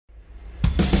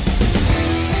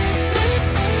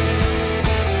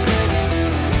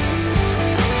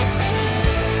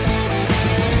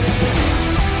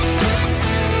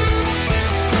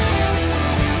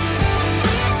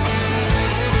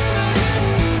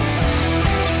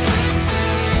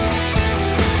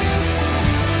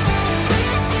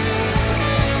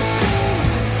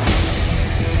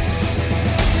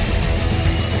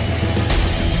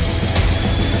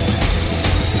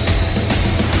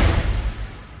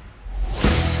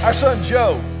Our son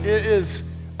Joe is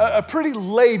a pretty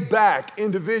laid-back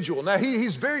individual. Now,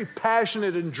 he's very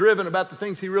passionate and driven about the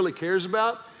things he really cares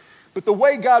about, but the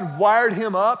way God wired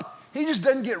him up, he just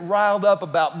doesn't get riled up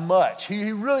about much.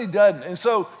 He really doesn't. And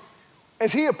so,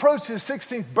 as he approached his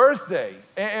 16th birthday,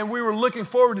 and we were looking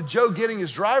forward to Joe getting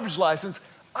his driver's license,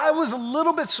 I was a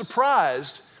little bit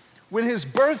surprised when his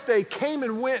birthday came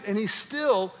and went and he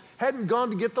still hadn't gone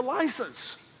to get the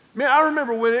license. Man, I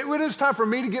remember when it was time for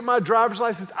me to get my driver's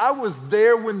license, I was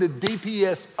there when the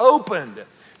DPS opened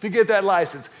to get that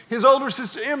license. His older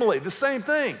sister, Emily, the same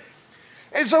thing.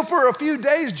 And so for a few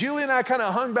days, Julie and I kind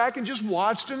of hung back and just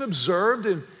watched and observed,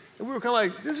 and we were kind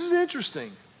of like, this is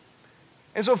interesting.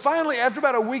 And so finally, after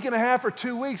about a week and a half or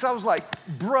 2 weeks, I was like,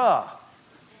 bruh,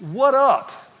 what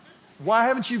up? Why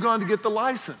haven't you gone to get the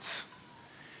license?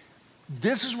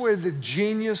 This is where the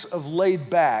genius of laid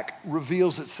back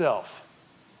reveals itself.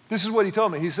 This is what he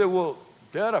told me. He said, well,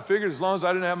 Dad, I figured as long as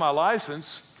I didn't have my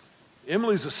license,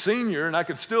 Emily's a senior and I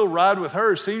could still ride with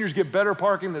her. Seniors get better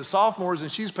parking than sophomores and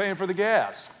she's paying for the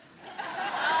gas.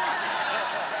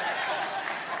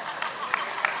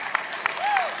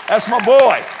 That's my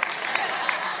boy.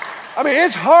 I mean,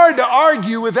 it's hard to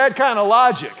argue with that kind of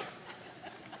logic.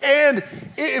 And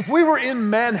if we were in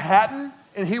Manhattan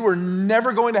and he were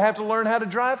never going to have to learn how to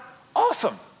drive,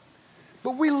 awesome.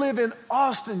 But we live in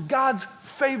Austin, God's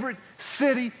favorite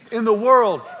city in the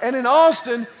world. And in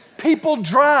Austin, people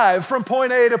drive from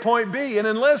point A to point B. And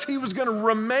unless he was going to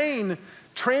remain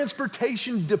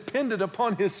transportation dependent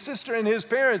upon his sister and his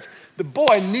parents, the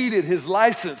boy needed his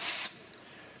license.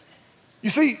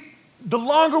 You see, the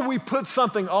longer we put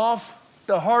something off,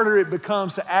 the harder it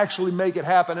becomes to actually make it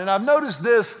happen. And I've noticed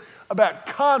this about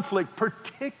conflict,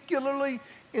 particularly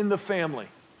in the family.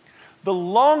 The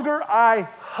longer I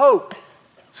hope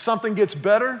something gets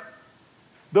better,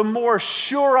 the more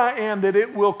sure I am that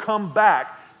it will come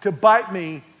back to bite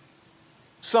me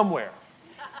somewhere.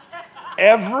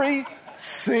 Every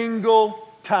single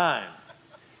time.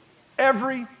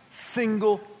 Every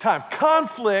single time.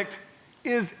 Conflict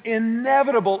is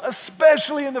inevitable,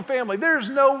 especially in the family. There's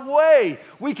no way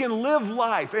we can live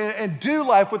life and do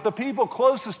life with the people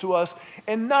closest to us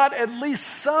and not at least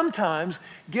sometimes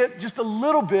get just a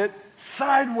little bit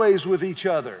sideways with each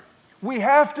other. We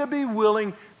have to be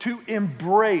willing to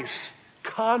embrace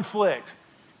conflict.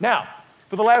 Now,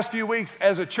 for the last few weeks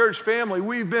as a church family,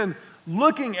 we've been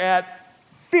looking at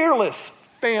fearless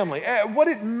family, at what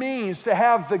it means to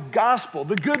have the gospel,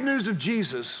 the good news of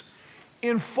Jesus,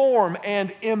 inform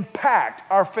and impact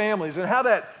our families and how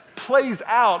that plays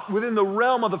out within the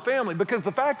realm of the family. Because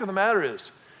the fact of the matter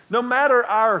is, no matter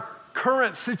our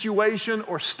current situation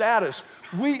or status,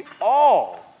 we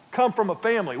all come from a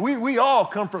family. We all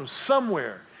come from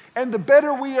somewhere. And the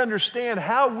better we understand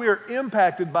how we're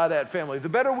impacted by that family, the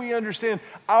better we understand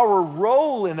our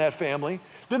role in that family,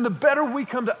 then the better we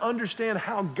come to understand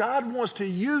how God wants to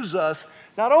use us,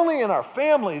 not only in our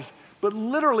families, but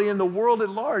literally in the world at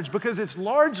large, because it's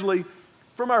largely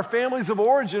from our families of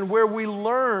origin where we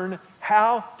learn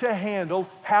how to handle,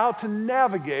 how to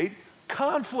navigate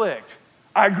conflict.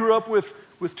 I grew up with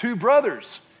two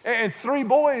brothers and three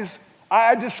boys.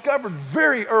 I discovered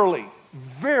very early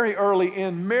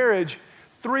in marriage,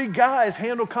 three guys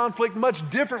handle conflict much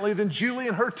differently than Julie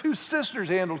and her two sisters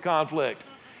handled conflict.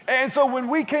 And so when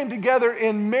we came together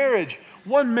in marriage,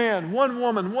 one man, one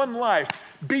woman, one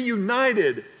life, be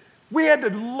united, we had to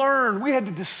learn, we had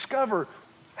to discover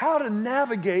how to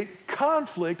navigate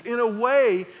conflict in a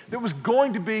way that was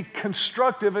going to be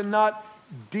constructive and not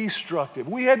destructive.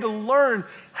 We had to learn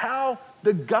how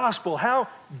the gospel, how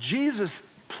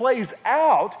Jesus plays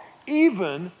out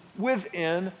even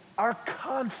within our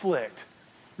conflict.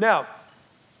 Now,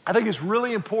 I think it's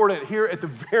really important here at the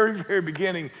very, very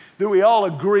beginning that we all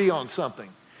agree on something.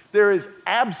 There is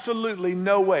absolutely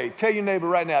no way. Tell your neighbor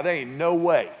right now, there ain't no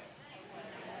way.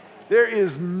 There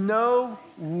is no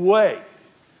way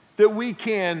that we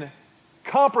can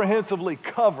comprehensively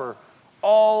cover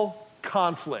all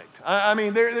conflict. I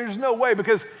mean, there's no way,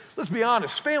 because let's be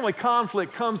honest, family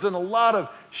conflict comes in a lot of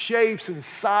shapes and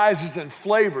sizes and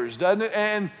flavors, doesn't it?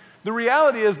 And the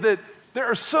reality is that there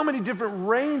are so many different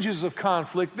ranges of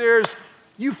conflict. There's,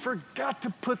 you forgot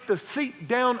to put the seat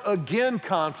down again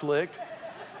conflict.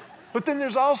 But then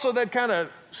there's also that kind of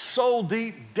soul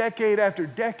deep, decade after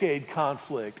decade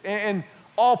conflict, and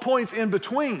all points in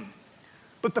between.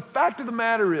 But the fact of the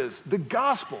matter is, the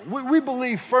gospel, we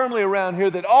believe firmly around here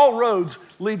that all roads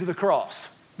lead to the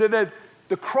cross. That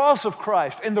the cross of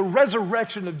Christ and the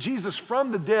resurrection of Jesus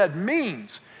from the dead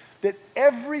means that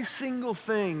every single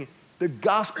thing the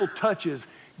gospel touches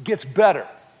gets better.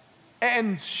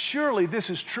 And surely this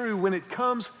is true when it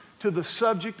comes to the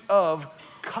subject of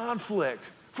conflict.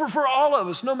 For all of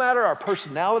us, no matter our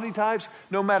personality types,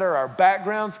 no matter our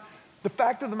backgrounds, the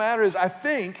fact of the matter is I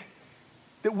think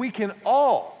that we can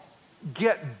all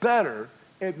get better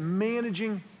at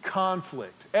managing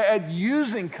conflict, at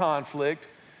using conflict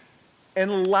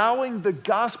and allowing the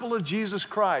gospel of Jesus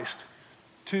Christ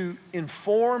to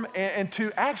inform and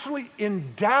to actually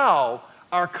endow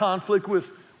our conflict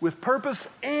with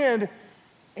purpose and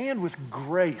with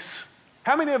grace.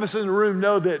 How many of us in the room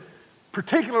know that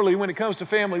particularly when it comes to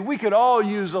family, we could all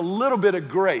use a little bit of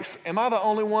grace? Am I the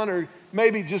only one, or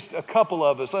maybe just a couple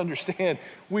of us understand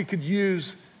we could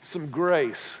use some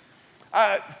grace?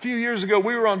 A few years ago,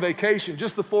 we were on vacation,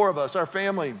 just the four of us, our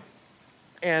family,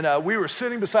 and we were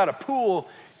sitting beside a pool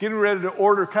getting ready to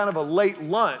order kind of a late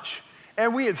lunch.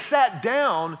 And we had sat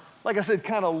down, like I said,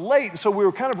 kind of late, and so we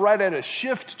were kind of right at a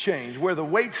shift change where the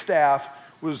wait staff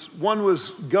one was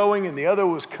going and the other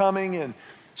was coming. And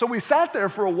so we sat there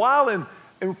for a while,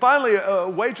 and finally a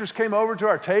waitress came over to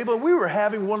our table, and we were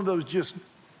having one of those just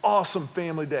awesome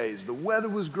family days. The weather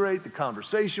was great, the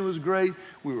conversation was great,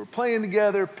 we were playing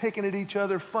together, picking at each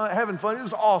other, having fun. It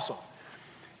was awesome.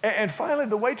 And finally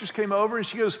the waitress came over and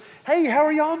she goes, "Hey, how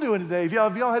are y'all doing today?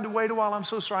 Have y'all had to wait a while? I'm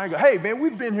so sorry." I go, "Hey man,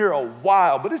 we've been here a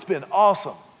while, but it's been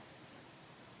awesome."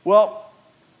 Well,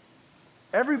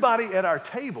 everybody at our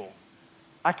table,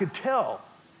 I could tell,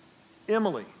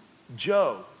 Emily,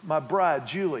 Joe, my bride,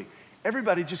 Julie,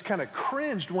 everybody just kind of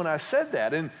cringed when I said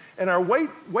that. And our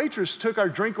waitress took our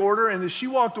drink order, and as she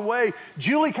walked away,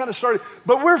 Julie kind of started,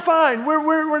 "But we're fine.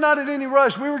 We're not in any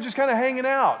rush. We were just kind of hanging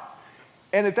out."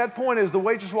 And at that point, as the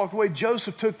waitress walked away,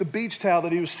 Joseph took the beach towel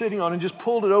that he was sitting on and just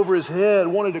pulled it over his head,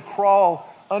 wanted to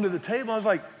crawl under the table. I was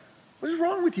like, "What is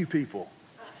wrong with you people?"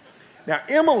 Now,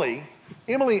 Emily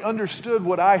understood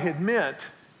what I had meant,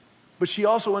 but she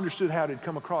also understood how it had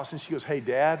come across. And she goes, "Hey,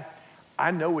 Dad,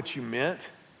 I know what you meant,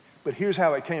 but here's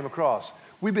how it came across.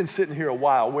 We've been sitting here a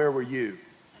while. Where were you?"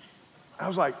 I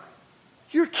was like,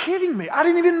 "You're kidding me. I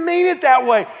didn't even mean it that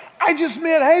way. I just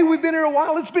meant, hey, we've been here a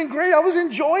while. It's been great. I was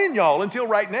enjoying y'all until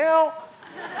right now."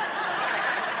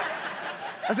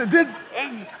 I said,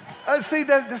 "See,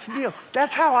 that's the deal.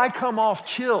 That's how I come off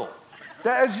chill.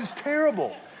 That is just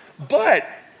terrible." But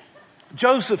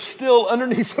Joseph, still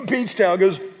underneath the beach towel,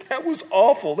 goes, "That was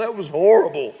awful. That was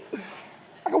horrible."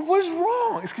 I go, "What is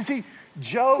wrong?" It's because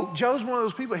Joe's one of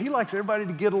those people, he likes everybody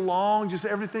to get along, just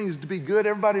everything to be good,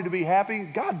 everybody to be happy.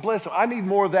 God bless him. I need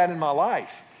more of that in my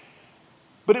life.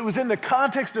 But it was in the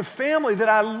context of family that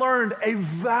I learned a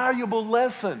valuable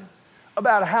lesson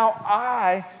about how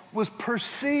I was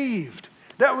perceived.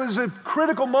 That was a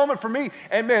critical moment for me.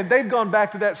 And man, they've gone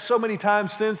back to that so many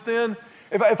times since then.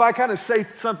 If I kind of say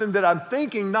something that I'm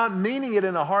thinking, not meaning it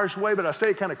in a harsh way, but I say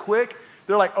it kind of quick,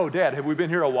 they're like, "Oh, Dad, have we been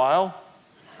here a while?"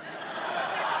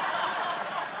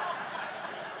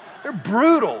 They're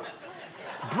brutal.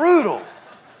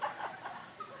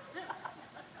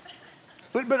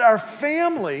 But our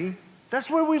family, that's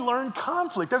where we learn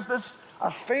conflict.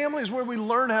 Our family is where we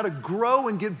learn how to grow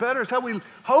and get better. It's how we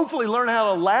hopefully learn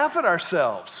how to laugh at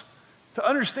ourselves, to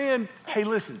understand, hey,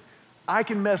 listen, I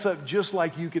can mess up just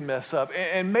like you can mess up.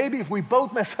 And maybe if we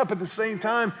both mess up at the same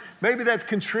time, maybe that's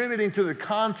contributing to the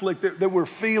conflict that we're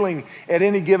feeling at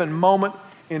any given moment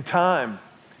in time.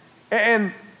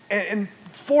 And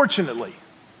fortunately,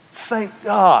 thank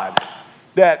God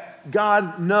that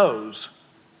God knows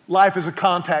life is a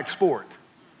contact sport.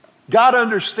 God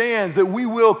understands that we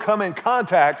will come in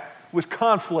contact with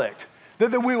conflict,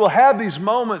 that we will have these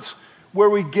moments where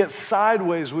we get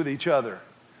sideways with each other.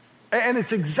 And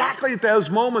it's exactly at those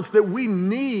moments that we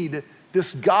need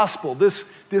this gospel, this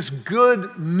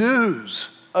good news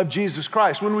of Jesus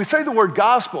Christ. When we say the word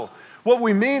gospel, what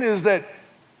we mean is that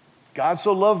God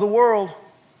so loved the world,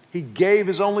 He gave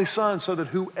His only Son so that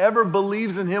whoever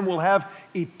believes in Him will have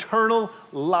eternal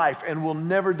life and will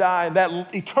never die. And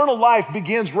that eternal life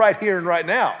begins right here and right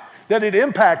now. That it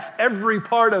impacts every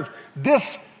part of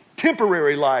this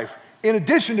temporary life in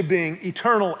addition to being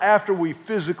eternal after we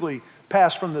physically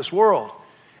pass from this world.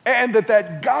 And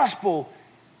that gospel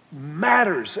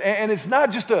matters. And it's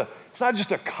not just a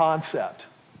concept.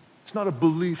 It's not a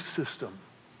belief system.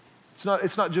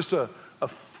 It's not just a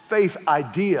faith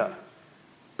idea.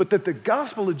 But that the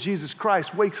gospel of Jesus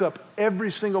Christ wakes up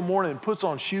every single morning and puts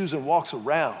on shoes and walks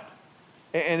around.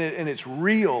 And it's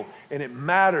real, and it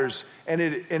matters, and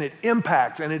it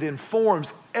impacts, and it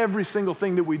informs every single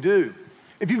thing that we do.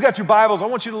 If you've got your Bibles, I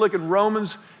want you to look in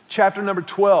Romans chapter number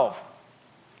 12.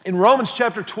 In Romans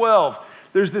chapter 12,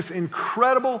 there's this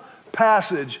incredible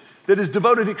passage that is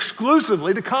devoted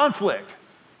exclusively to conflict.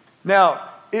 Now,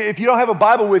 If you don't have a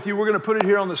Bible with you, we're going to put it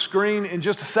here on the screen in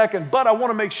just a second. But I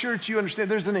want to make sure that you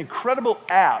understand there's an incredible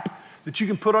app that you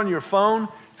can put on your phone.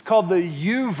 It's called the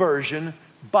YouVersion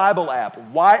Bible app.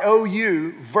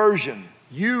 Y-O-U version.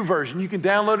 YouVersion. You can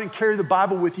download it and carry the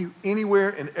Bible with you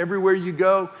anywhere and everywhere you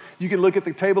go. You can look at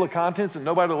the table of contents and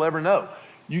nobody will ever know.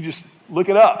 You just look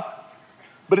it up.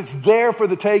 But it's there for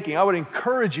the taking. I would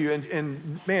encourage you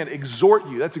and man, exhort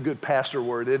you. That's a good pastor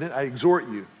word, isn't it? I exhort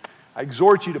you. I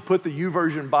exhort you to put the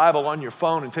YouVersion Bible on your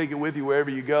phone and take it with you wherever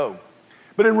you go.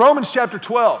 But in Romans chapter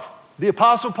 12, the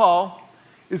Apostle Paul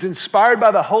is inspired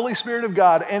by the Holy Spirit of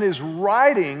God and is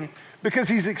writing because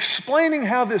he's explaining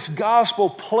how this gospel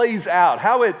plays out,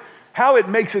 how it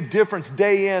makes a difference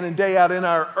day in and day out in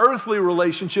our earthly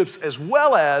relationships as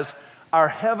well as our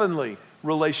heavenly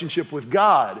relationship with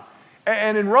God.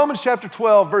 And in Romans chapter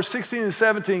 12, verse 16 and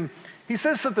 17, he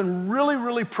says something really,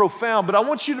 really profound, but I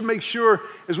want you to make sure,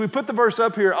 as we put the verse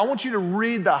up here, I want you to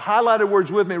read the highlighted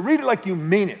words with me. Read it like you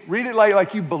mean it. Read it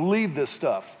like you believe this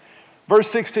stuff. Verse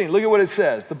 16, look at what it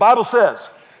says. The Bible says,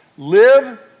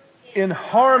 live in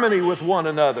harmony with one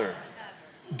another.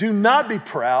 Do not be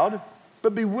proud,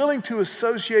 but be willing to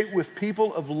associate with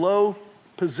people of low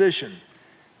position.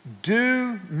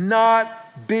 Do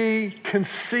not be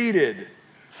conceited.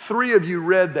 3 of you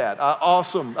read that.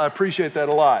 Awesome. I appreciate that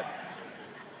a lot.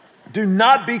 Do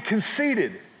not be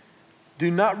conceited.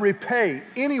 Do not repay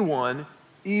anyone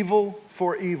evil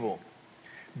for evil.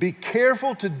 Be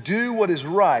careful to do what is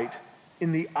right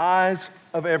in the eyes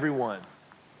of everyone.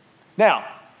 Now,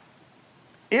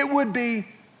 it would be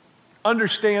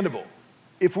understandable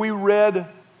if we read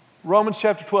Romans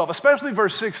chapter 12, especially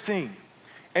verse 16,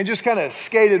 and just kind of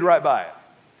skated right by it.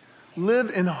 Live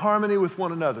in harmony with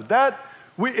one another.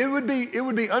 It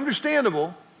would be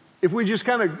understandable if we just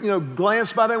kind of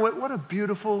glanced by that and went, what a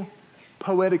beautiful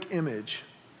poetic image.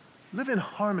 Live in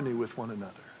harmony with one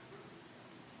another.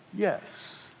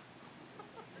 Yes.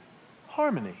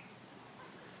 Harmony.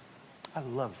 I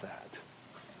love that.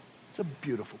 It's a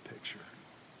beautiful picture.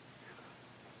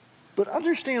 But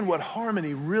understand what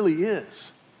harmony really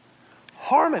is.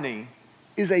 Harmony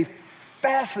is a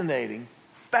fascinating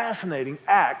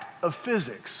act of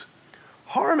physics.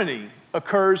 Harmony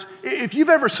occurs, if you've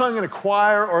ever sung in a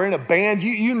choir or in a band,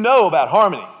 you know about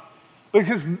harmony.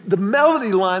 Because the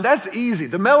melody line, that's easy.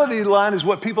 The melody line is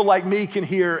what people like me can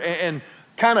hear and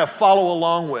kind of follow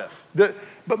along with.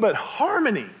 But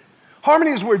harmony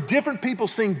is where different people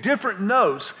sing different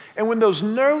notes, and when those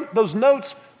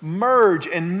notes merge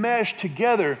and mesh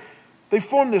together, they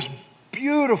form this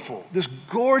beautiful, this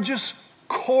gorgeous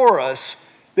chorus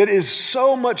that is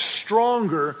so much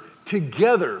stronger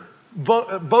together,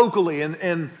 vocally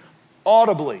and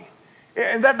audibly.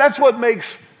 And that's what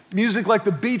makes music like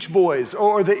the Beach Boys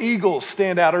or the Eagles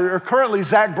stand out, or currently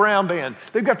Zac Brown Band.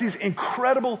 They've got these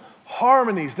incredible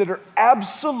harmonies that are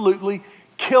absolutely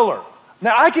killer.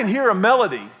 Now, I can hear a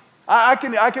melody. I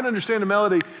can understand a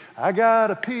melody. I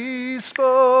got a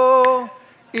peaceful,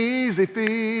 easy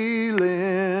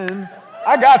feeling.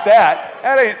 I got that.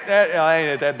 That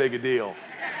ain't that big a deal.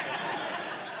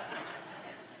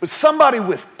 But somebody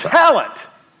with talent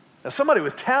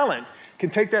can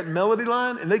take that melody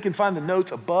line and they can find the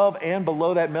notes above and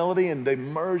below that melody and they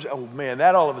merge. Oh man,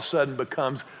 that all of a sudden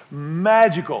becomes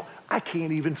magical. I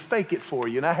can't even fake it for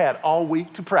you, and I had all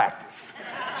week to practice.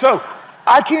 So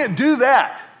I can't do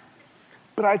that.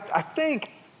 But I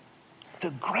think it's a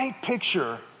great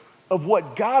picture of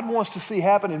what God wants to see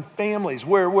happen in families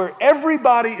where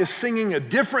everybody is singing a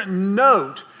different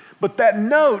note, but that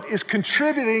note is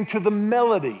contributing to the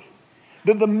melody.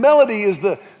 The melody is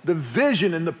the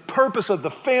vision and the purpose of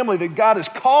the family that God has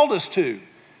called us to.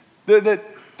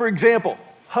 For example,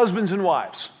 husbands and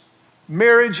wives,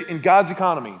 marriage in God's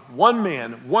economy, one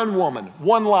man, one woman,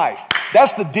 one life.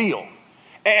 That's the deal.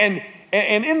 And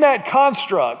in that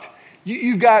construct,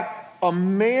 you've got a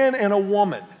man and a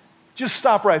woman. Just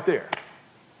stop right there.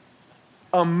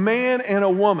 A man and a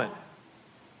woman.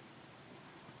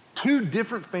 2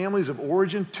 different families of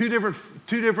origin, two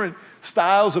different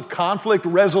styles of conflict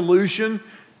resolution,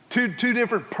 two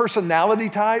different personality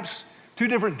types, 2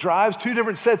 different drives, 2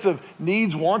 different sets of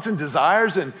needs, wants, and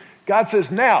desires. And God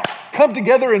says, now, come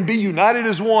together and be united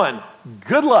as one.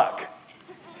 Good luck.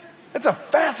 That's a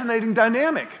fascinating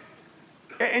dynamic.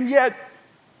 And yet,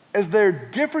 as their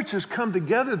differences come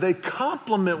together, they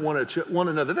complement one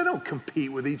another. They don't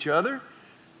compete with each other.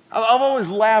 I've always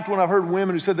laughed when I've heard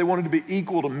women who said they wanted to be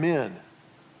equal to men.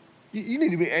 You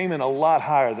need to be aiming a lot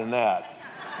higher than that.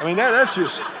 I mean, that's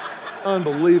just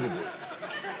unbelievable.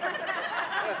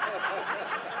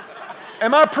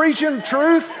 Am I preaching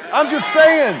truth? I'm just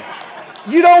saying,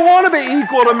 you don't want to be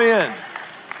equal to men.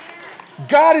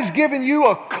 God has given you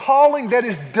a calling that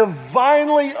is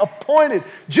divinely appointed,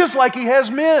 just like he has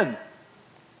men.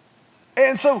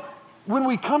 And so when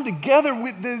we come together,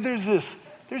 there's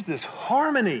this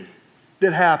harmony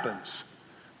that happens.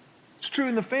 It's true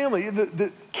in the family.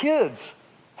 The kids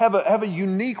have a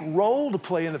unique role to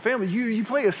play in the family. You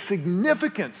play a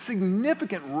significant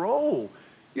role.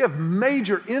 You have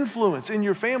major influence in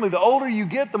your family. The older you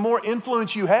get, the more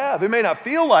influence you have. It may not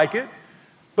feel like it,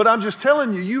 but I'm just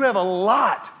telling you, you have a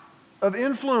lot of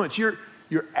influence. Your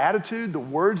attitude, the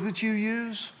words that you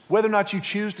use, whether or not you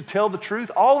choose to tell the truth,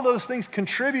 all of those things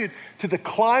contribute to the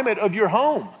climate of your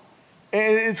home.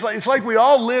 And it's like we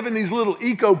all live in these little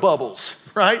eco bubbles,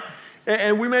 right?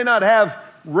 And we may not have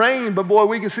rain, but boy,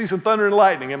 we can see some thunder and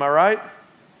lightning, am I right?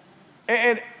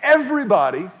 And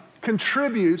everybody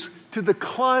contributes to the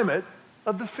climate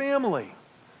of the family.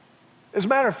 As a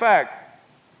matter of fact,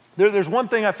 there's one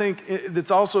thing I think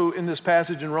that's also in this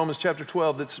passage in Romans chapter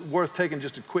 12 that's worth taking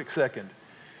just a quick second.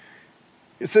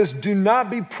 It says, do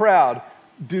not be proud,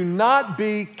 do not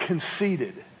be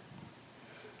conceited.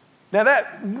 Now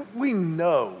that, we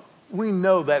know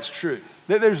that's true.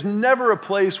 There's never a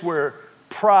place where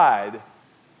pride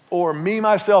or me,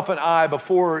 myself, and I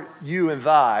before you and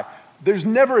thy, there's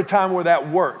never a time where that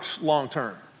works long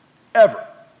term, ever.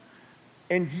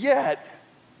 And yet,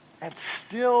 that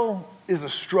still is a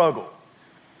struggle.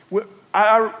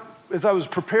 As I was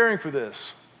preparing for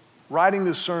this, writing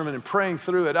this sermon and praying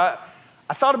through it, I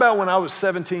thought about when I was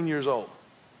 17 years old.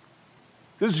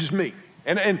 This is just me.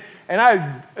 And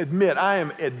I admit I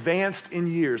am advanced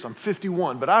in years. I'm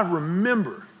 51, but I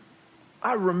remember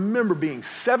being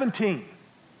 17,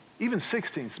 even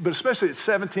 16, but especially at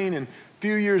 17 and a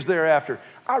few years thereafter.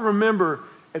 I remember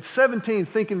at 17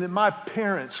 thinking that my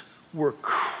parents were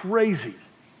crazy.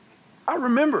 I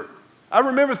remember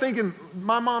thinking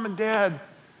my mom and dad,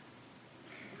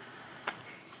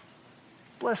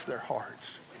 bless their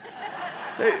hearts.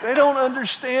 They don't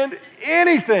understand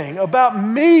anything about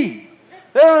me.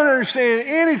 They don't understand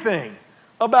anything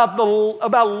about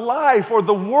life or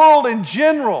the world in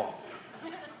general.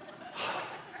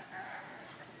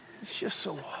 It's just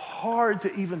so hard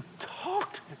to even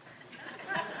talk to them.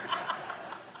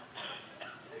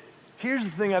 Here's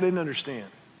the thing I didn't understand.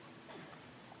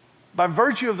 By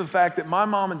virtue of the fact that my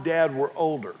mom and dad were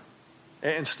older,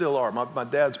 and still are. My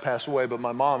dad's passed away, but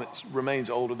my mom remains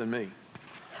older than me.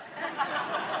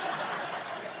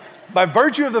 By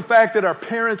virtue of the fact that our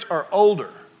parents are older,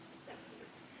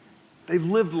 they've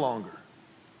lived longer.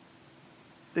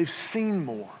 They've seen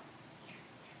more.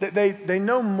 They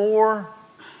know more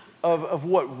of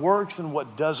what works and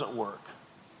what doesn't work.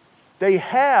 They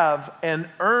have an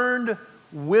earned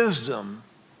wisdom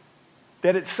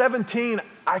that at 17,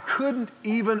 I couldn't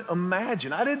even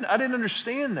imagine. I didn't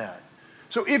understand that.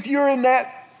 So if you're in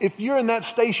that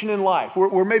station in life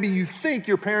where maybe you think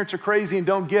your parents are crazy and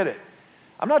don't get it,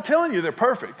 I'm not telling you they're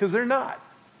perfect, because they're not.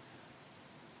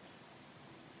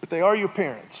 But they are your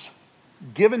parents,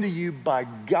 given to you by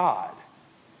God.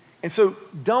 And so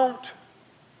don't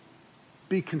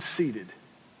be conceited.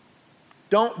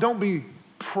 Don't be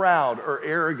proud or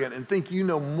arrogant and think you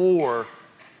know more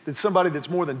than somebody that's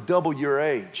more than double your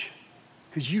age,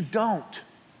 because you don't.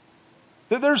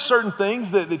 There's certain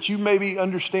things that you maybe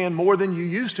understand more than you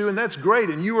used to, and that's great.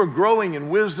 And you are growing in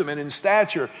wisdom and in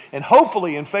stature and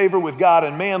hopefully in favor with God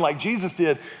and man like Jesus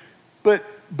did. But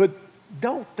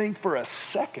don't think for a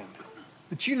second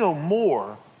that you know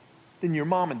more than your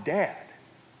mom and dad.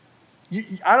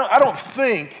 I don't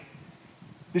think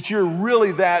that you're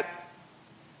really that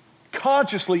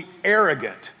consciously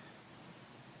arrogant.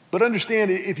 But understand,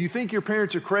 if you think your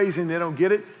parents are crazy and they don't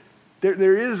get it,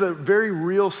 there is a very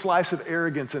real slice of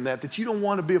arrogance in that you don't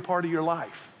want to be a part of your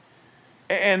life.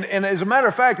 And as a matter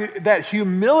of fact, that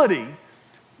humility,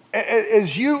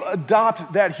 as you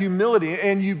adopt that humility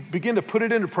and you begin to put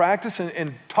it into practice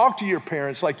and talk to your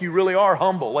parents like you really are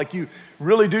humble, like you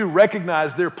really do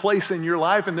recognize their place in your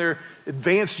life and their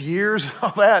advanced years,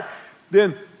 all that,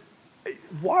 then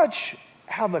watch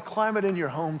how the climate in your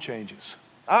home changes.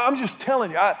 I'm just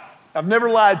telling you, I've never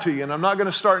lied to you, and I'm not going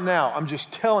to start now. I'm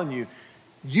just telling you,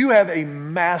 you have a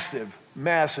massive,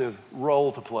 massive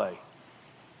role to play.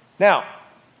 Now,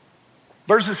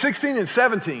 verses 16 and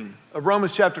 17 of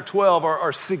Romans chapter 12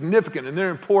 are significant, and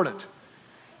they're important.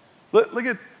 Look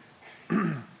at,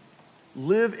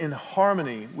 live in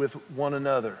harmony with one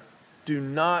another. Do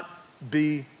not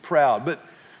be proud. But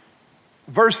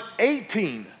verse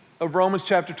 18 of Romans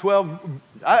chapter 12,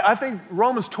 I think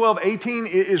Romans 12:18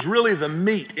 is really the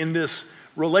meat in this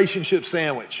relationship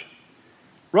sandwich.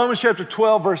 Romans chapter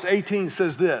 12, verse 18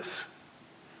 says this: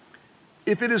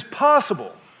 if it is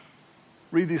possible,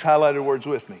 Read these highlighted words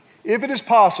with me. If it is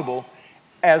possible,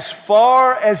 as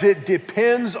far as it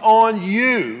depends on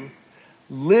you,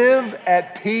 live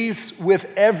at peace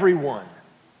with everyone.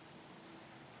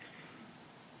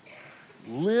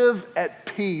 Live at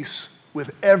peace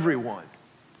with everyone.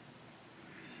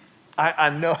 I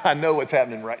know what's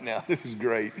happening right now. This is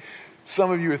great. Some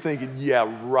of you are thinking,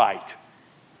 yeah, right.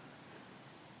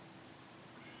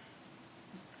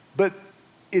 But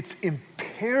it's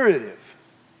imperative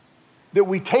that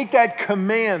we take that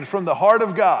command from the heart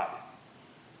of God,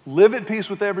 live at peace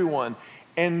with everyone,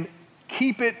 and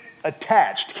keep it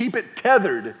attached, keep it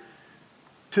tethered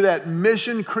to that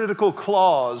mission critical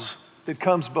clause that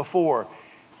comes before.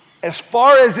 As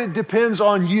far as it depends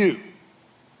on you,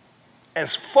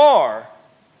 as far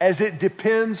as it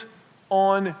depends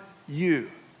on you.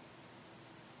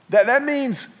 That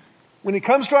means when it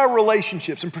comes to our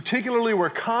relationships, and particularly where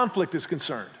conflict is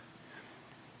concerned,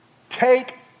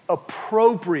 take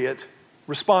appropriate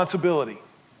responsibility.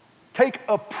 Take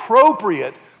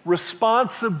appropriate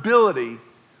responsibility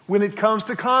when it comes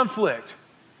to conflict.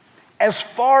 As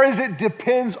far as it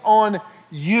depends on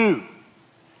you.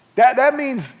 That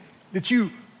means that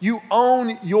you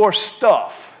own your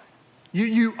stuff.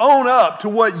 You own up to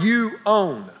what you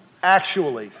own,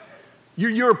 actually.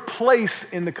 Your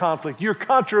place in the conflict, your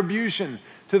contribution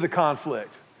to the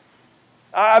conflict.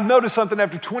 I've noticed something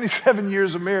after 27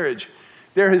 years of marriage.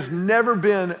 There has never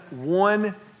been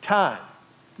one time,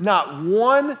 not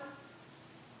one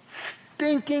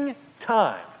stinking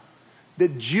time,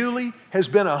 that Julie has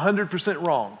been 100%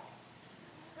 wrong.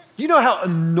 Do you know how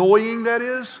annoying that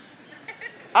is?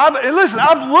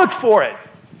 I've looked for it.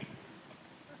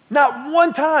 Not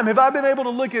one time have I been able to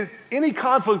look at any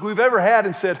conflict we've ever had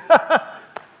and said,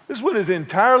 this one is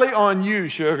entirely on you,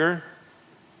 sugar.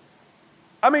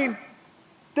 I mean,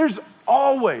 there's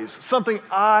always something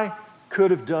I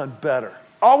could have done better.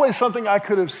 Always something I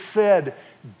could have said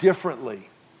differently.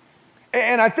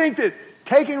 And I think that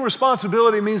taking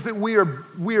responsibility means that we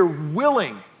are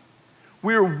willing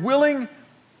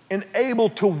and able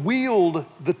to wield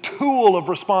the tool of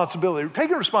responsibility.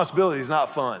 Taking responsibility is not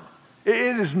fun. It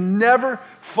is never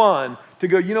fun to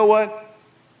go, you know what?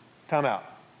 Time out.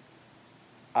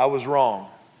 I was wrong,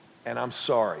 and I'm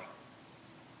sorry.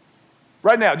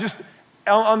 Right now, just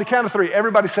on the count of 3,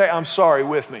 everybody say, I'm sorry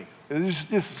with me.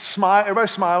 Just smile. Everybody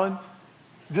smiling.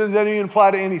 Doesn't even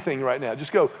apply to anything right now.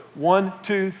 Just go, 1,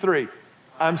 2, 3.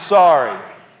 I'm sorry.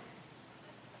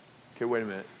 Okay, wait a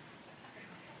minute.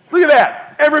 Look at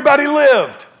that. Everybody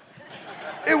lived.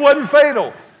 It wasn't fatal.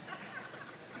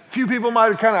 A few people might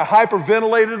have kind of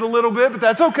hyperventilated a little bit, but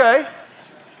that's okay.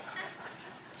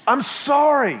 I'm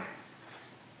sorry.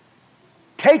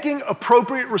 Taking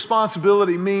appropriate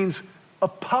responsibility means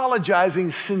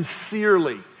apologizing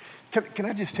sincerely. Can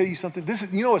I just tell you something?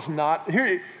 It's not.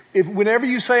 Whenever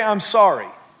you say I'm sorry,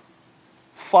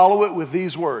 follow it with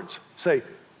these words. Say,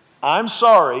 I'm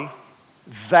sorry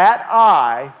that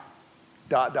I ...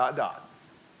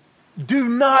 Do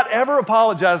not ever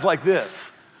apologize like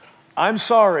this. I'm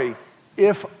sorry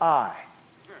if I.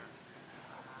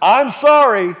 I'm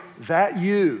sorry that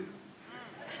you.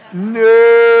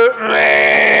 No,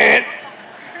 man.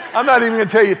 I'm not even going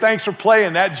to tell you thanks for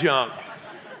playing that junk.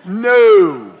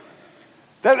 No.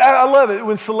 I love it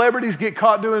when celebrities get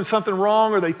caught doing something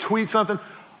wrong or they tweet something.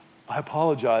 I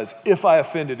apologize if I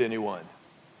offended anyone.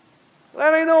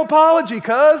 That ain't no apology,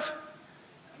 cuz.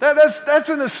 That's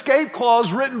an escape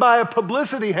clause written by a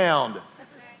publicity hound.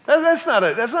 That's not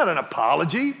an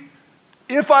apology.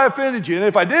 If I offended you, and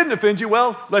if I didn't offend you,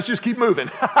 well, let's just keep moving.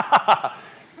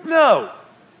 No.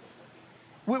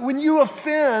 When you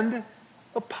offend,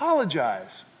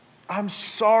 apologize. I'm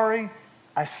sorry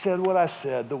I said what I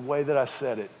said the way that I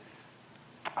said it.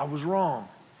 I was wrong.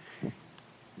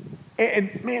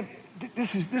 And man,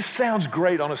 this sounds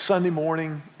great on a Sunday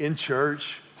morning in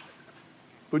church.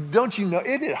 But don't you know,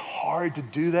 isn't it hard to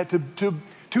do that,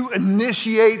 to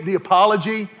initiate the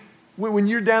apology when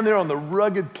you're down there on the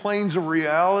rugged plains of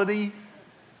reality?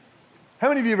 How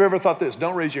many of you have ever thought this?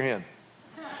 Don't raise your hand.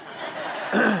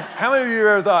 How many of you have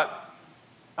ever thought,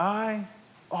 I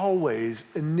always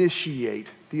initiate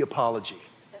the apology?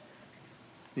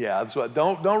 Yeah, that's what,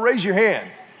 don't raise your hand.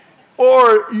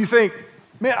 Or you think,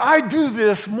 man, I do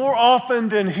this more often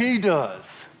than he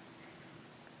does.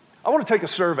 I want to take a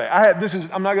survey.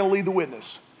 I'm not going to lead the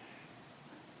witness.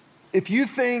 If you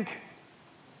think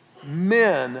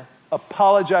men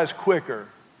apologize quicker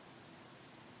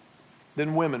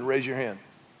than women, raise your hand.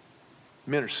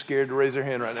 Men are scared to raise their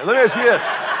hand right now. Let me ask you this.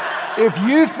 If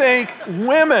you think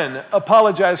women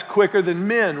apologize quicker than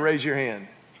men, raise your hand.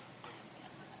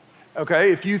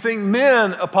 Okay, if you think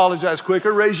men apologize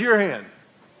quicker, raise your hand.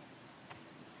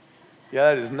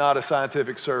 Yeah, that is not a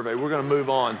scientific survey. We're going to move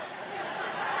on.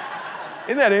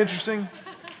 Isn't that interesting?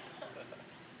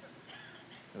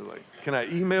 Like, can I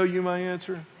email you my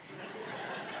answer?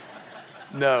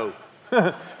 No.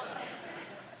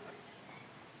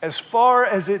 As far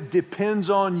as it depends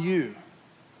on you,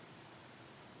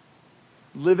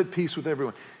 live at peace with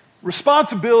everyone.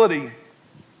 Responsibility,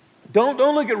 don't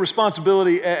look at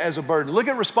responsibility as a burden. Look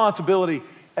at responsibility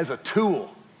as a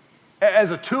tool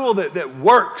that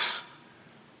works.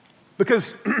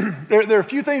 Because there are a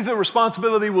few things that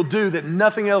responsibility will do that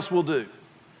nothing else will do.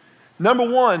 Number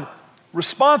one,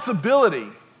 responsibility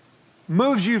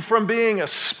moves you from being a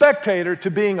spectator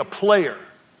to being a player.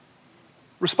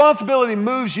 Responsibility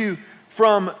moves you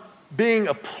from being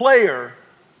a player,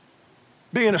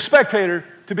 being a spectator,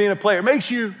 to being a player. It makes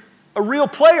you a real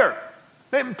player.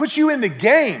 It puts you in the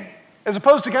game as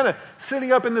opposed to kind of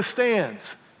sitting up in the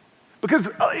stands. Because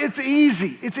it's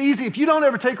easy. It's easy. If you don't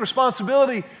ever take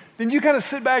responsibility, then you kind of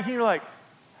sit back and you're like,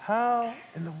 how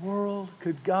in the world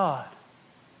could God,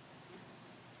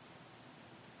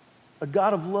 a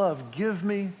God of love, give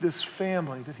me this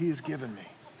family that he has given me?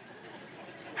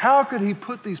 How could he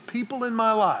put these people in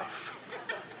my life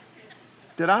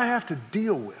that I have to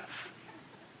deal with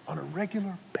on a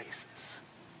regular basis?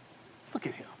 Look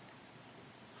at him.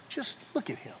 Just look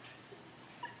at him.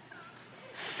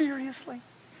 Seriously?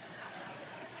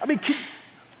 I mean,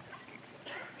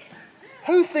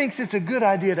 who thinks it's a good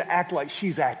idea to act like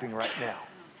she's acting right now?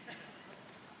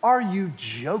 Are you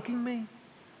joking me?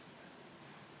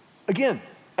 Again,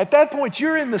 at that point,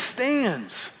 you're in the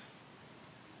stands.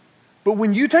 But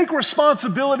when you take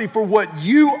responsibility for what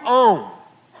you own,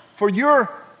 for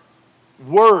your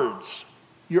words,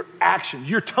 your actions,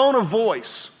 your tone of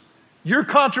voice, your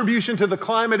contribution to the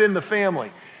climate in the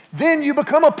family, then you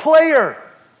become a player.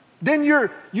 Then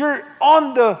you're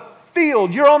on the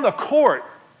field, you're on the court.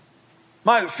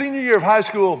 My senior year of high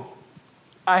school,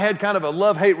 I had kind of a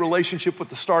love-hate relationship with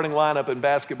the starting lineup in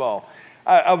basketball.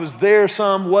 I was there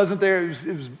some, wasn't there. It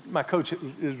was my coach. It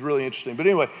was really interesting. But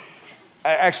anyway,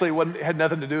 it had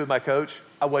nothing to do with my coach.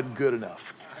 I wasn't good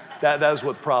enough. That was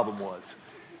what the problem was.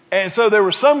 And so there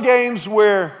were some games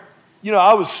where,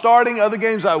 I was starting, other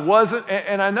games I wasn't.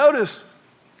 And I noticed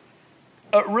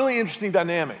a really interesting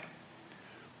dynamic.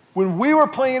 When we were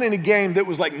playing in a game that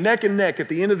was like neck and neck at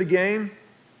the end of the game,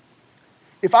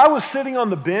 if I was sitting on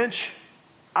the bench,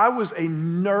 I was a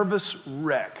nervous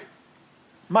wreck.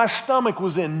 My stomach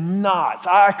was in knots.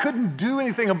 I couldn't do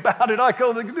anything about it. I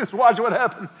could just watch what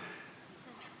happened.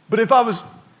 But if I was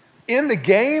in the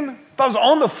game, if I was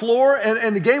on the floor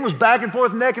and the game was back and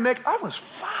forth, neck and neck, I was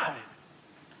fine.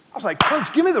 I was like,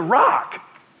 Coach, give me the rock.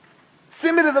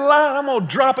 Send me to the line. I'm going to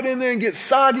drop it in there and get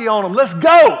soggy on them. Let's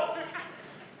go.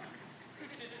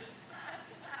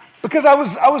 Because I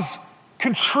was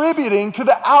contributing to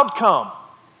the outcome.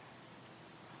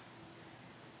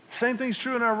 Same thing's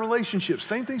true in our relationships.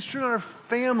 Same thing's true in our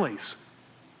families.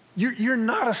 You're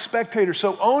not a spectator,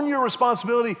 so own your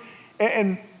responsibility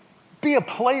and be a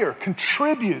player.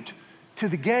 Contribute to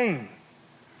the game.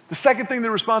 The second thing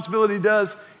that responsibility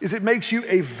does is it makes you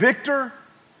a victor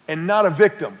and not a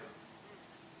victim.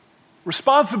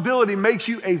 Responsibility makes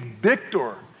you a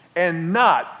victor and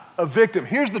not a victim.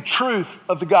 Here's the truth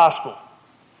of the gospel.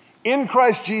 In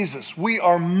Christ Jesus, we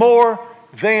are more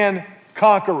than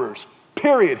conquerors.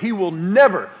 Period. He will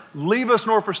never leave us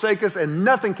nor forsake us, and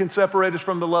nothing can separate us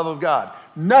from the love of God.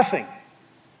 Nothing.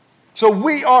 So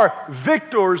we are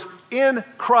victors in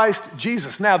Christ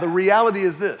Jesus. Now, the reality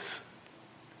is this.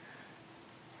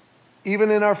 Even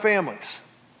in our families,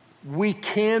 we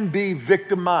can be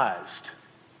victimized.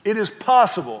 It is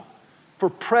possible for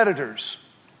predators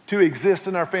to exist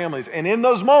in our families. And in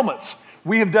those moments,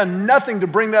 we have done nothing to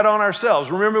bring that on ourselves.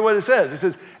 Remember what it says. It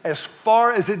says, as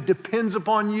far as it depends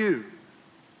upon you.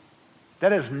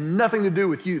 That has nothing to do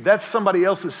with you. That's somebody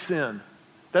else's sin.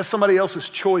 That's somebody else's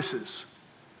choices.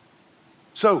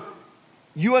 So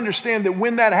you understand that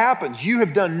when that happens, you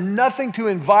have done nothing to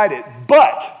invite it,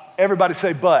 but, everybody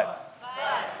say but.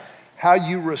 How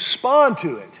you respond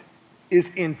to it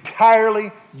is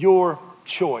entirely your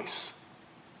choice.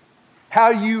 How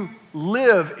you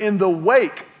live in the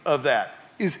wake of that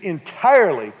is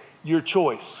entirely your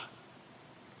choice.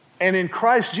 And in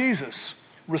Christ Jesus,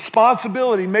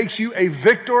 responsibility makes you a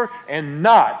victor and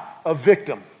not a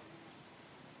victim.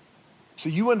 So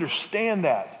you understand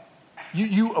that.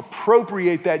 You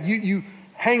appropriate that. You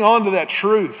hang on to that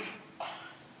truth.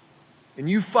 And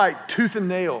you fight tooth and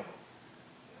nail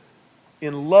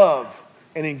in love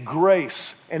and in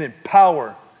grace and in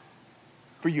power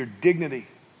for your dignity,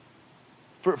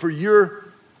 for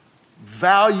your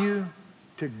value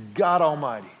to God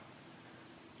Almighty.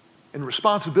 And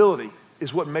responsibility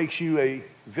is what makes you a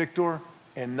victor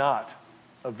and not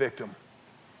a victim.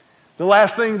 The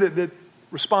last thing that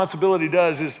responsibility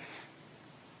does is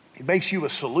it makes you a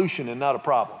solution and not a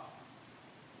problem.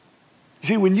 You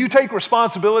see, when you take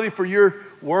responsibility for your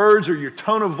words or your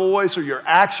tone of voice or your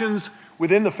actions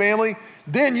within the family,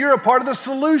 then you're a part of the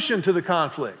solution to the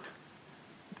conflict.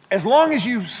 As long as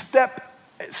you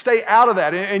stay out of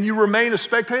that and you remain a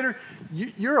spectator,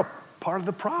 you're a part of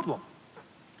the problem.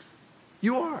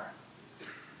 You are.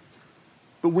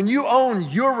 But when you own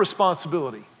your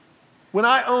responsibility, when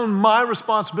I own my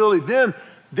responsibility, then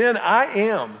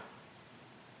I'm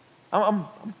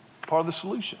part of the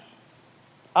solution.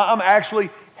 I'm actually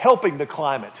helping the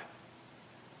climate.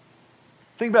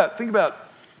 Think about,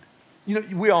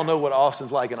 we all know what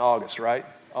Austin's like in August, right?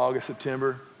 August,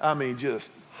 September. I mean,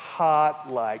 just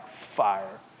hot like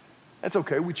fire. That's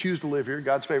okay. We choose to live here,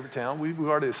 God's favorite town. We've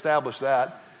already established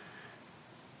that.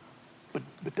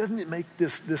 But doesn't it make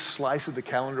this slice of the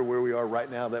calendar where we are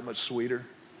right now that much sweeter?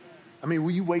 I mean,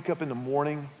 when you wake up in the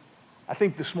morning, I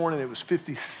think this morning it was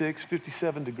 56,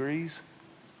 57 degrees.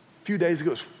 A few days ago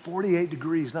it was 48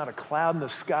 degrees, not a cloud in the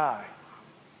sky.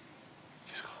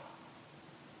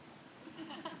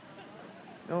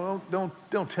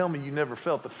 Don't tell me you never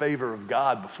felt the favor of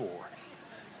God before.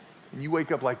 And you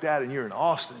wake up like that and you're in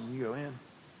Austin and you go, man,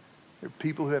 there are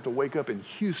people who have to wake up in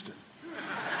Houston.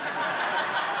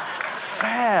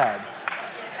 Sad.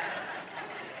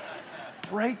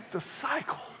 Break the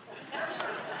cycle.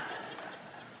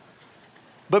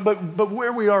 But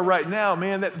where we are right now,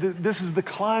 man, this is the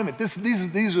climate. This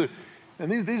is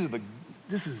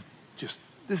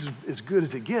as good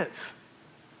as it gets.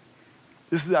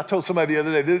 I told somebody the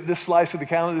other day, this slice of the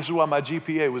calendar, this is why my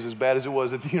GPA was as bad as it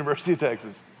was at the University of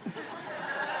Texas.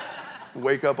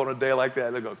 Wake up on a day like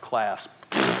that, they go, class.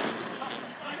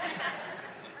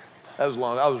 That was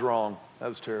long. I was wrong. That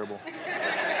was terrible.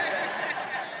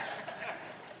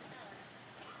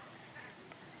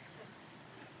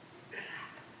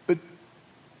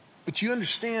 But you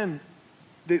understand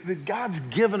that God's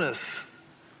given us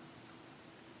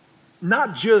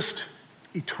not just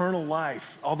eternal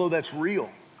life, although that's real,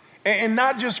 and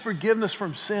not just forgiveness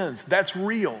from sins, that's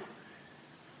real.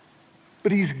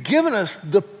 But He's given us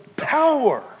the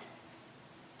power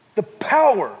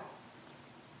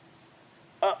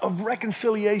of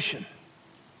reconciliation,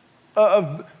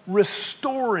 of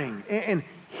restoring and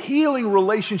healing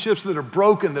relationships that are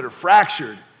broken, that are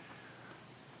fractured.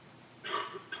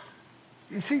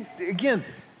 You see, again,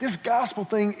 this gospel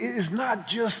thing is not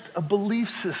just a belief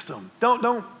system.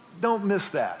 Don't miss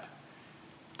that.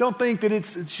 Don't think that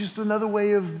it's just another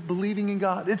way of believing in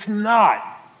God. It's not.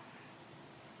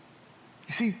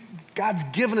 You see, God's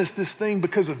given us this thing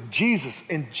because of Jesus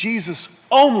and Jesus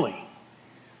only.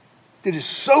 That is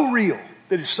so real,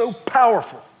 that is so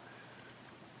powerful.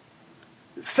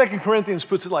 2 Corinthians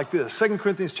puts it like this. 2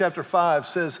 Corinthians chapter 5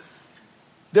 says,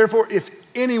 therefore, if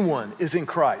anyone is in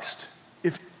Christ,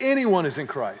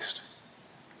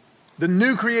 the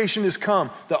new creation has come.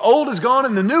 The old is gone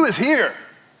and the new is here.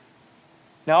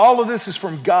 Now all of this is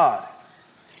from God.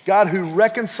 God who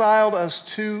reconciled us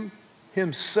to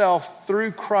Himself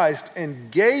through Christ and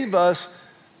gave us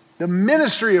the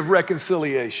ministry of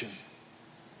reconciliation.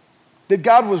 That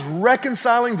God was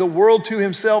reconciling the world to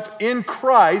Himself in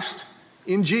Christ,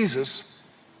 in Jesus,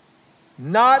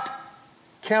 not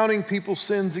counting people's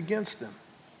sins against them.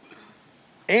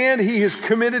 And He has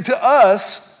committed to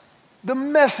us the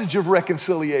message of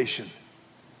reconciliation.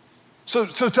 So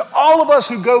to all of us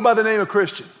who go by the name of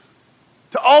Christian,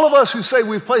 to all of us who say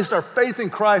we've placed our faith in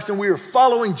Christ and we are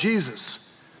following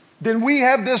Jesus, then we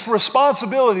have this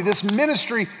responsibility, this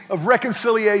ministry of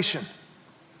reconciliation.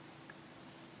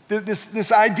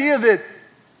 This idea that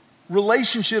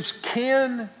relationships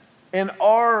can and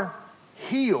are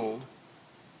healed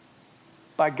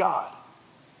by God.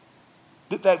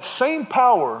 That same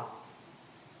power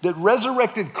that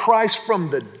resurrected Christ from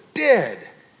the dead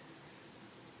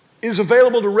is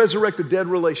available to resurrect a dead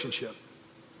relationship,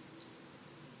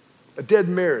 a dead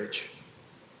marriage,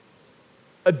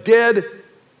 a dead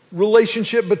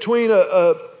relationship between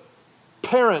a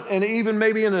parent and even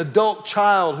maybe an adult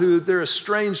child who they're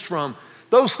estranged from.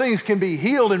 Those things can be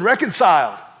healed and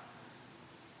reconciled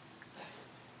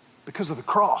because of the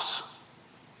cross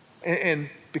and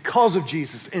because of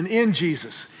Jesus and in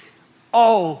Jesus.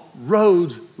 All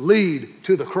roads lead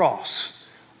to the cross.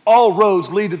 All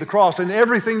roads lead to the cross, and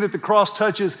everything that the cross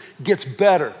touches gets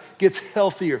better, gets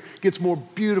healthier, gets more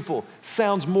beautiful,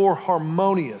 sounds more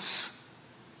harmonious.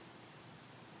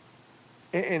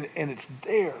 And it's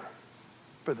there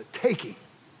for the taking.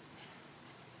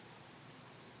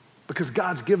 Because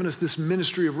God's given us this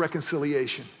ministry of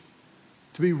reconciliation,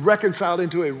 to be reconciled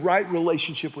into a right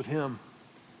relationship with Him.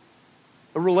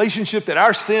 A relationship that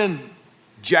our sin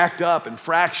jacked up and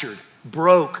fractured,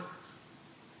 broke.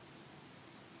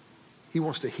 He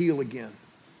wants to heal again.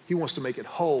 He wants to make it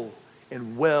whole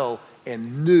and well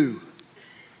and new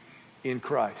in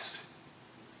Christ.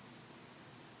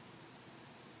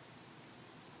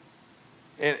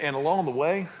 And along the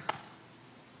way,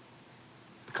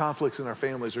 the conflicts in our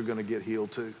families are going to get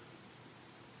healed too.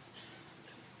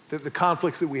 The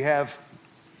conflicts that we have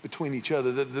between each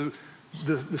other,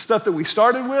 the stuff that we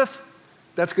started with,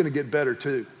 that's going to get better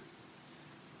too.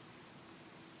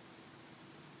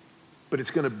 But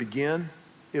it's going to begin,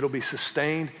 it'll be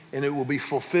sustained, and it will be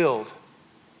fulfilled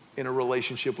in a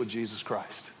relationship with Jesus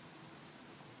Christ.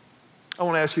 I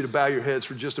want to ask you to bow your heads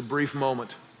for just a brief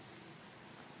moment.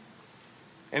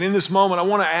 And in this moment, I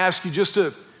want to ask you just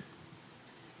to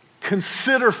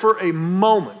consider for a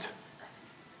moment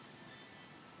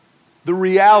the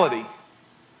reality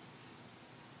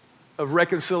of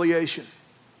reconciliation.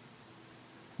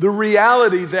 The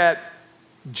reality that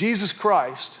Jesus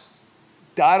Christ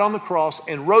died on the cross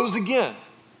and rose again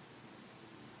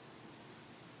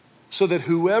so that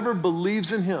whoever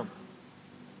believes in Him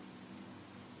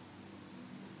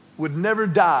would never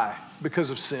die because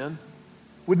of sin,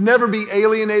 would never be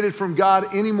alienated from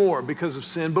God anymore because of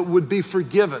sin, but would be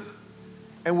forgiven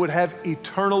and would have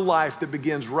eternal life that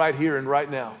begins right here and right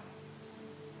now.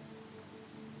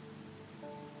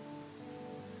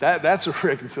 That's a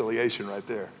reconciliation right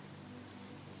there.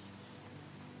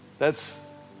 That's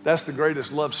the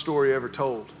greatest love story ever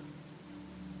told.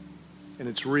 And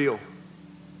it's real.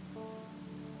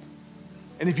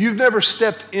 And if you've never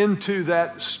stepped into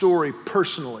that story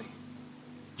personally,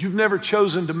 you've never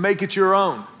chosen to make it your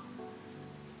own,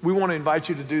 we want to invite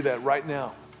you to do that right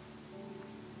now.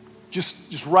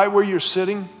 Just right where you're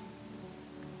sitting,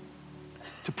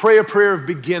 to pray a prayer of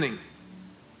beginning.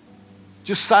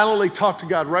 Just silently talk to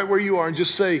God right where you are and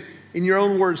just say in your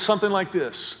own words something like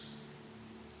this.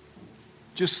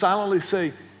 Just silently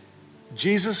say,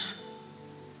 Jesus,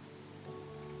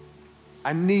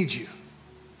 I need you.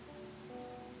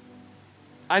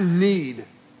 I need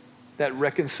that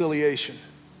reconciliation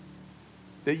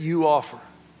that you offer.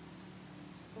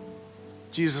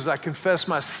 Jesus, I confess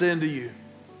my sin to you.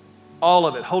 All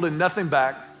of it, holding nothing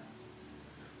back.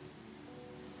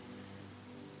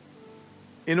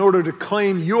 In order to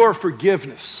claim your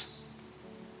forgiveness.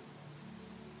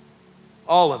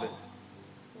 All of it.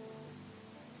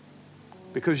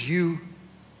 Because you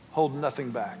hold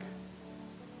nothing back.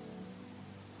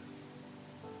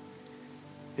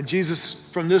 And Jesus,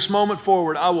 from this moment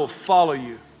forward, I will follow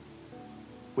you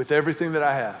with everything that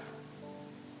I have.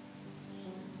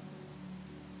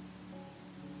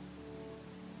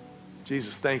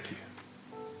 Jesus, thank you.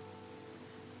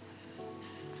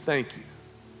 Thank you.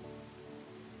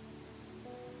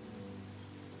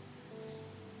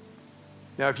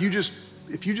 Now, if you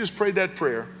just prayed that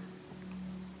prayer,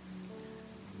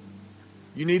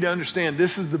 you need to understand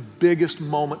this is the biggest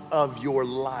moment of your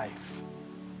life.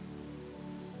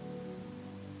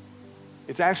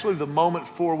 It's actually the moment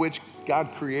for which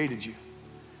God created you.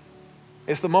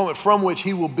 It's the moment from which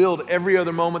He will build every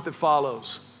other moment that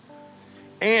follows.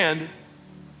 And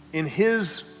in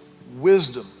His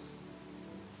wisdom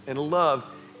and love,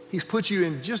 He's put you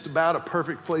in just about a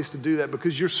perfect place to do that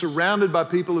because you're surrounded by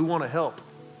people who want to help.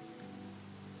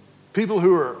 People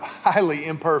who are highly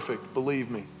imperfect,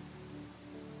 believe me.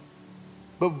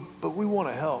 But we want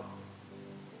to help.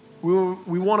 We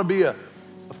want to be a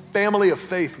family of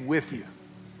faith with you.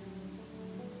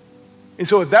 And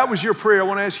so if that was your prayer, I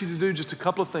want to ask you to do just a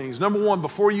couple of things. Number one,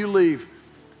 before you leave,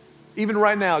 even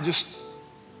right now, just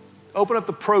open up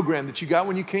the program that you got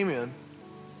when you came in.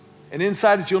 And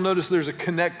inside it, you'll notice there's a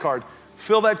Connect card.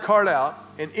 Fill that card out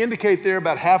and indicate there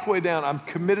about halfway down, I'm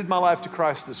committed my life to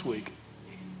Christ this week.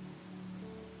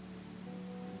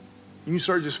 You can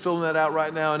start just filling that out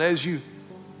right now. And as you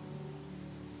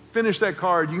finish that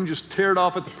card, you can just tear it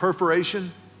off at the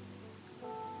perforation.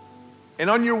 And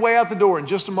on your way out the door in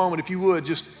just a moment, if you would,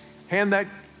 just hand that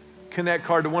Connect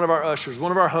card to one of our ushers,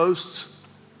 one of our hosts.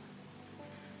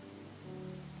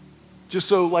 Just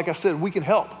so, like I said, we can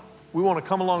help. We want to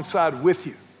come alongside with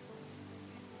you.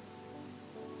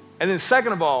 And then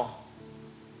second of all,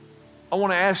 I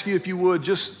want to ask you if you would,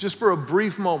 just for a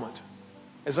brief moment,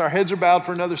 as our heads are bowed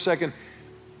for another second,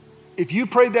 if you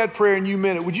prayed that prayer and you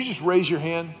meant it, would you just raise your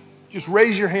hand? Just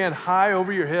raise your hand high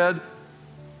over your head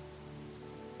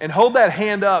and hold that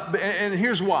hand up. And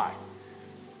here's why.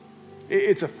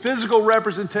 It's a physical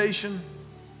representation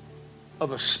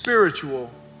of a spiritual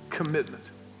commitment.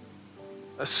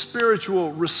 a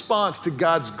spiritual response to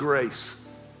God's grace.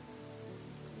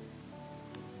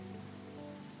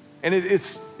 And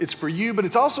it's for you, but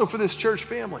it's also for this church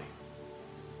family.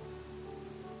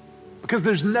 Because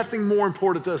there's nothing more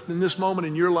important to us than this moment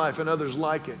in your life and others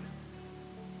like it.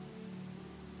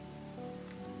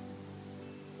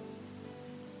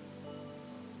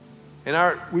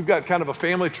 And we've got kind of a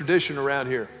family tradition around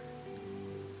here.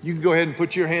 You can go ahead and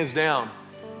put your hands down.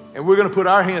 And we're going to put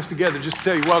our hands together just to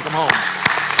tell you welcome home.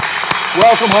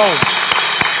 Welcome home.